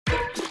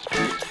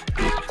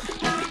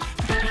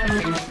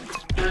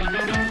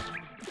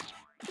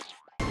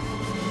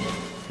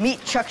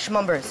Meet Chuck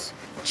Shmumbers,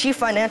 Chief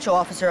Financial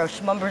Officer of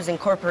Shmumbers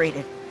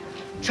Incorporated.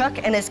 Chuck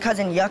and his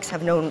cousin Yucks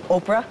have known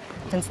Oprah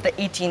since the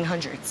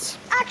 1800s.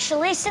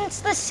 Actually, since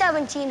the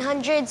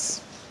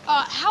 1700s.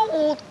 How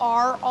old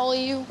are all of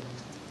you?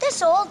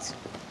 This old.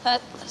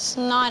 That's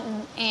not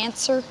an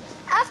answer.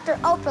 After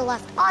Oprah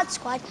left Odd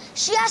Squad,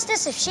 she asked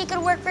us if she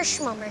could work for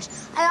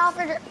Shmumbers. I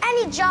offered her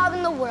any job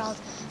in the world,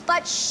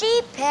 but she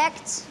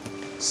picked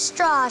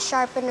straw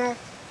sharpener.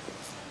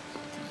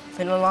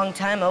 Been a long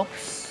time,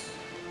 Opes.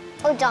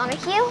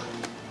 O'Donoghue?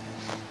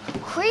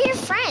 Who are your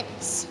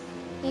friends?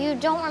 You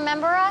don't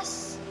remember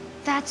us?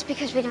 That's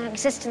because we don't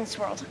exist in this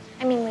world.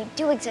 I mean, we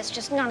do exist,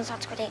 just not as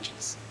Odd Squad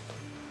agents.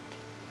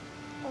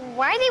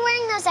 Why are they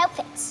wearing those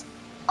outfits?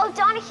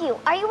 O'Donoghue,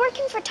 are you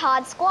working for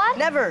Todd Squad?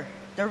 Never.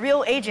 They're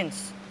real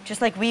agents,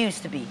 just like we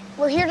used to be.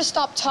 We're here to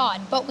stop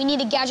Todd, but we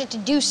need a gadget to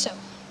do so.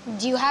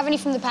 Do you have any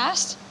from the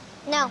past?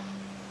 No.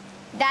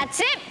 That's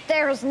it.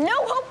 There's no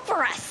hope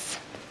for us.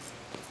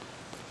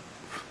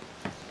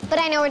 But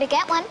I know where to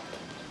get one.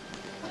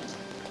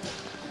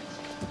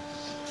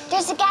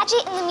 There's a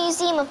gadget in the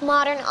Museum of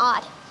Modern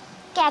Odd.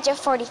 Gadget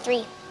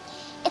 43.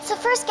 It's the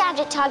first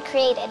gadget Todd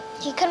created.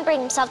 He couldn't bring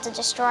himself to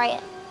destroy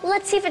it.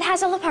 Let's see if it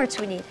has all the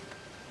parts we need.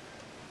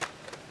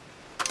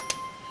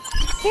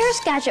 Here's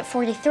gadget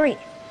 43.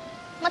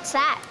 What's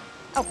that?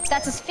 Oh,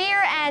 that's a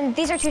sphere, and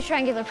these are two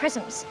triangular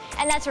prisms.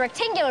 And that's a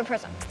rectangular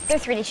prism. They're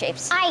 3D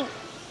shapes. I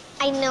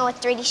know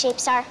what 3D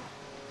shapes are.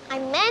 I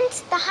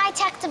meant the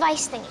high-tech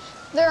device thingy.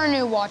 There are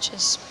new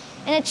watches.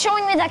 And it's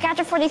showing me that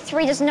gadget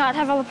 43 does not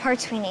have all the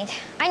parts we need.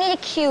 I need a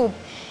cube,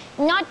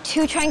 not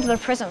two triangular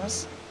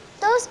prisms.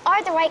 Those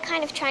are the right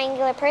kind of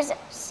triangular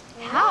prisms.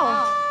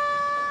 How?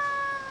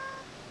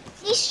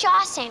 These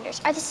straw sanders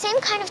are the same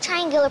kind of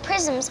triangular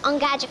prisms on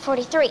gadget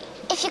 43.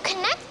 If you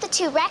connect the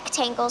two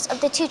rectangles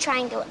of the two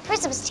triangular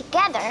prisms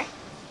together,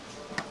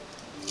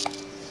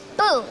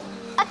 boom,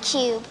 a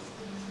cube.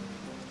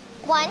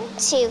 1,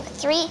 2,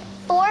 3,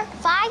 4,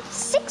 5,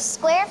 6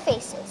 square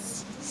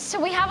faces. So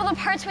we have all the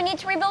parts we need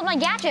to rebuild my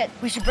gadget.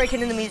 We should break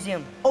it in the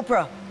museum.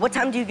 Oprah, what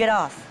time do you get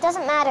off?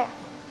 Doesn't matter.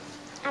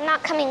 I'm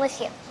not coming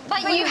with you.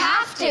 But you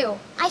have to.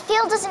 I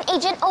failed as an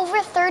agent over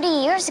 30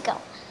 years ago.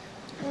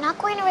 I'm not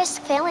going to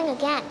risk failing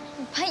again.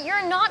 But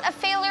you're not a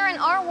failure in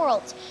our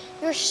world.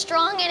 You're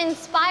strong and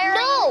inspiring.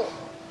 No,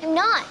 I'm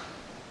not.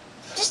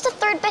 Just the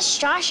third best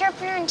straw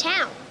sharpener in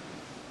town.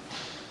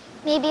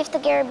 Maybe if the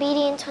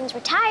Garabedian twins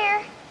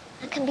retire,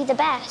 I can be the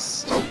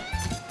best.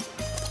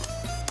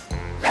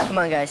 Come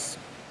on, guys.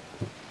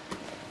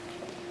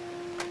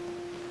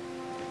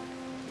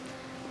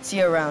 See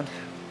you around,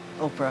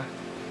 Oprah.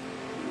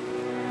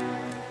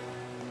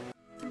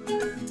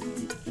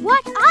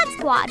 Watch Odd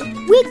Squad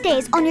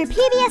weekdays on your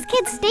PBS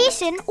Kids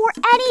station or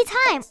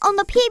anytime on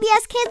the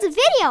PBS Kids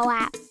video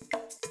app.